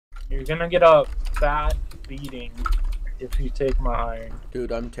You're gonna get a fat beating if you take my iron.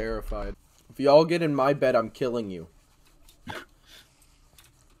 Dude, I'm terrified. If y'all get in my bed, I'm killing you.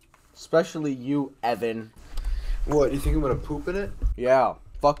 Especially you, Evan. What, you think I'm gonna poop in it? Yeah,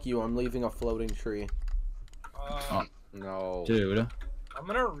 fuck you, I'm leaving a floating tree. No. Dude, I'm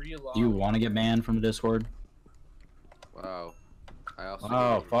gonna reload. do you want to get banned from the Discord? Wow. I also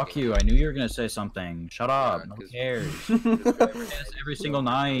Oh, fuck you. I knew you were going to say something. Shut up. Who cares? Every single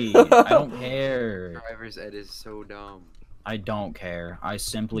night. I don't care. Driver's ed is so dumb. I don't care. I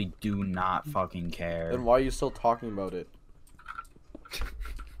simply do not fucking care. Then why are you still talking about it?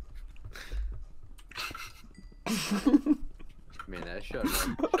 Man, that shut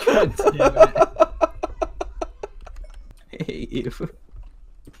up. God damn it. I hate you.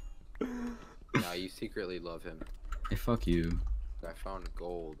 Nah, you secretly love him. Hey, fuck you. I found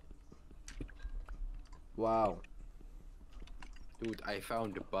gold. Wow. Dude, I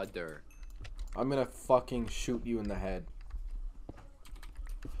found butter. I'm gonna fucking shoot you in the head.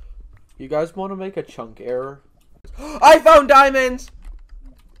 You guys want to make a chunk error? I found diamonds!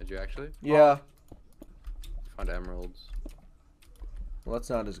 Did you actually? Yeah. Found emeralds. Well, that's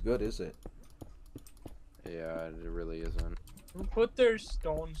not as good, is it? Yeah, it really isn't. Who put their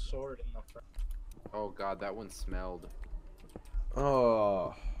stone sword in the front? Oh god, that one smelled.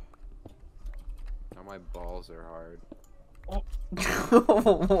 Oh. Now my balls are hard.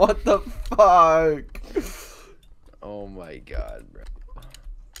 What the fuck? Oh my god, bro.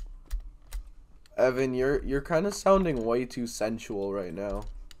 Evan, you're kind of sounding way too sensual right now.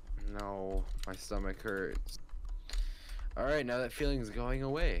 No, my stomach hurts. Alright, now that feeling's going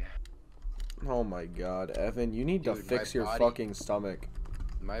away. Oh my god, Evan, you need to Dude, fix my your body- fucking stomach.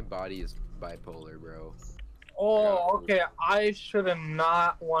 My body is bipolar, bro. Oh, okay. I should have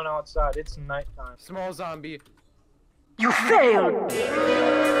not went outside. It's nighttime. Small zombie. You failed!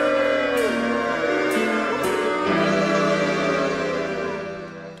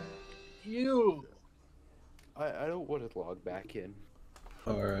 You. I don't want to log back in.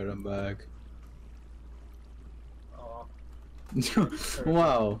 Alright, I'm back. Oh,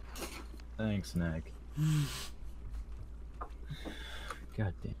 Wow. Thanks, Nick.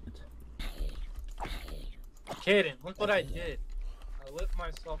 God damn it. kidding. Look what I did. I lit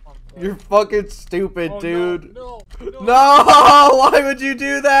myself on fire. You're fucking stupid, Oh, dude. No, No, why would you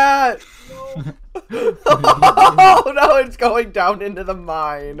do that? no, Oh no, it's going down into the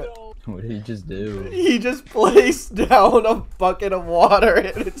mine. no. What did he just do? He just placed down a bucket of water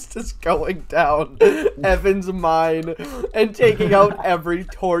and it's just going down Evan's mine and taking out every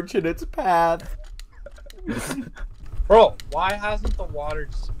torch in its path. Bro, why hasn't the water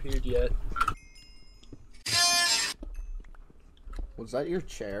disappeared yet? Was that your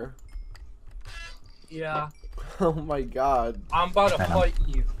chair? Yeah. Oh my god. I'm about to fight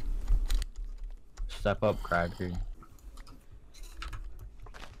you. Step up, Cracker.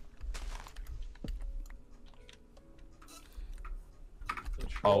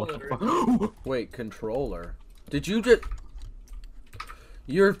 Oh, what the fuck? Wait, controller? Did you just...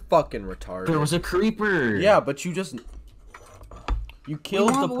 You're fucking retarded. There was a creeper! Yeah, but you just... You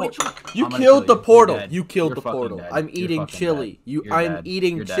killed the which portal. one? You I'm gonna killed kill the you. portal. You're dead. You killed You're the fucking portal. dead. I'm You're eating fucking chili. dead. You You're I'm dead.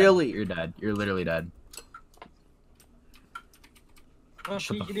 eating You're dead. chili. You're dead. You're literally dead. I'm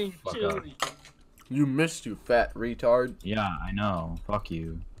Shut the eating fuck up. chili. You missed, you fat retard. Yeah, I know. Fuck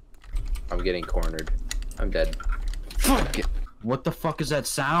you. I'm getting cornered. I'm dead. Fuck it. What the fuck is that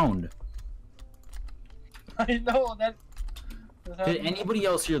sound? I know that. Did anybody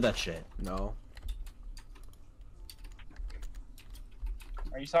else hear that shit? No.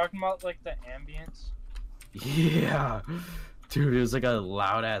 Are you talking about like the ambience? Yeah. Dude, it was like a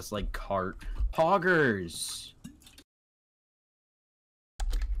loud ass like cart. Poggers.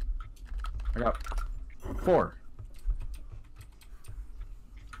 I got 4.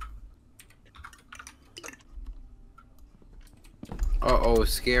 Uh-oh,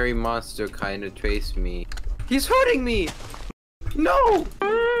 scary monster kinda chased me. He's hurting me! No!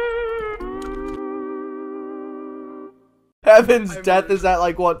 Evan's death is at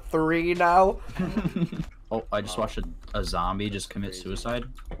like what, 3 now? Oh, I just watched a zombie just commit suicide.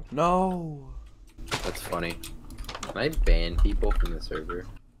 No. That's funny. Can I ban people from the server?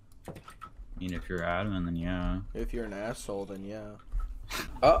 I mean, if you're admin, then yeah. If you're an asshole, then yeah.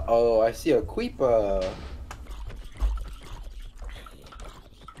 Uh-oh, I see a creeper.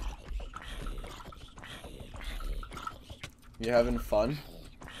 You having fun?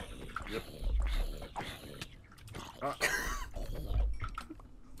 Yep.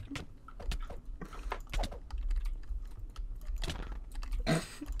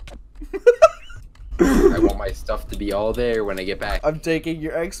 I want my stuff to be all there when I get back. I'm taking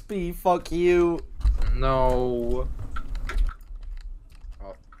your XP. Fuck you. No.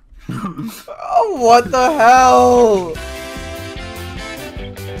 Oh, what the hell?